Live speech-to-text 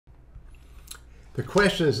The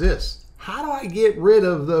question is this: how do I get rid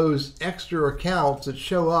of those extra accounts that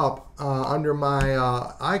show up under my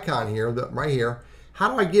icon here, right here?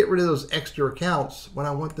 How do I get rid of those extra accounts when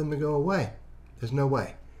I want them to go away? There's no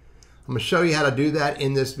way. I'm going to show you how to do that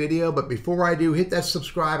in this video, but before I do, hit that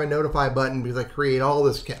subscribe and notify button because I create all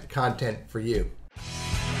this content for you.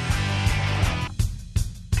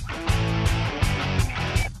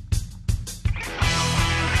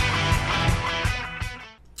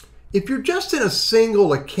 If you're just in a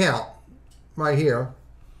single account right here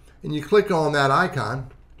and you click on that icon,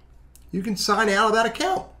 you can sign out of that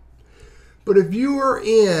account. But if you are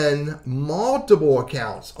in multiple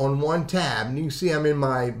accounts on one tab, and you can see I'm in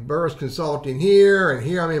my Burris Consulting here, and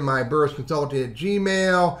here I'm in my Burris Consulting at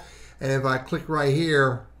Gmail, and if I click right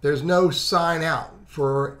here, there's no sign out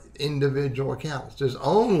for individual accounts. There's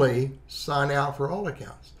only sign out for all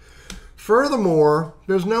accounts. Furthermore,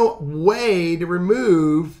 there's no way to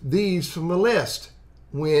remove these from the list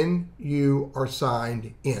when you are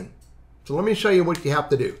signed in. So let me show you what you have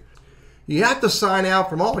to do. You have to sign out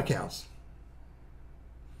from all accounts.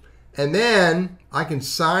 And then I can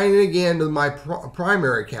sign in again to my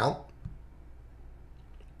primary account.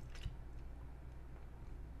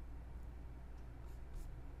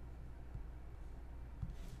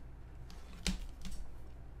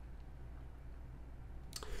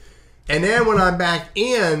 And then when I'm back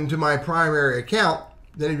into my primary account,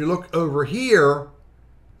 then if you look over here,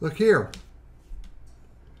 look here.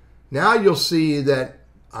 Now you'll see that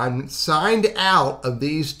I'm signed out of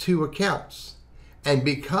these two accounts. And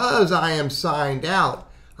because I am signed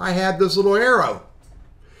out, I have this little arrow.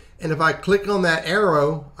 And if I click on that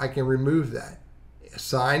arrow, I can remove that.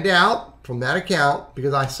 Signed out from that account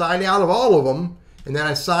because I signed out of all of them. And then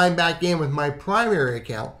I signed back in with my primary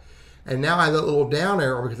account. And now I have that little down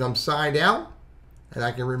arrow because I'm signed out and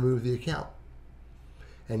I can remove the account.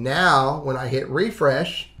 And now when I hit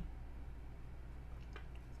refresh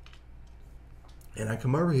and I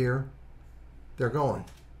come over here, they're gone.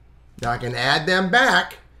 Now I can add them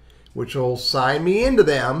back, which will sign me into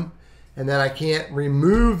them, and then I can't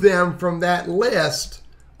remove them from that list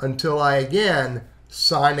until I again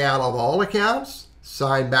sign out of all accounts,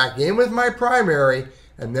 sign back in with my primary,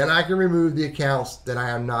 and then I can remove the accounts that I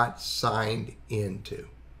am not signed into.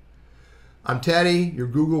 I'm Teddy, your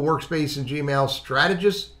Google Workspace and Gmail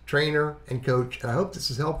strategist, trainer, and coach, and I hope this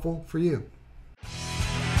is helpful for you.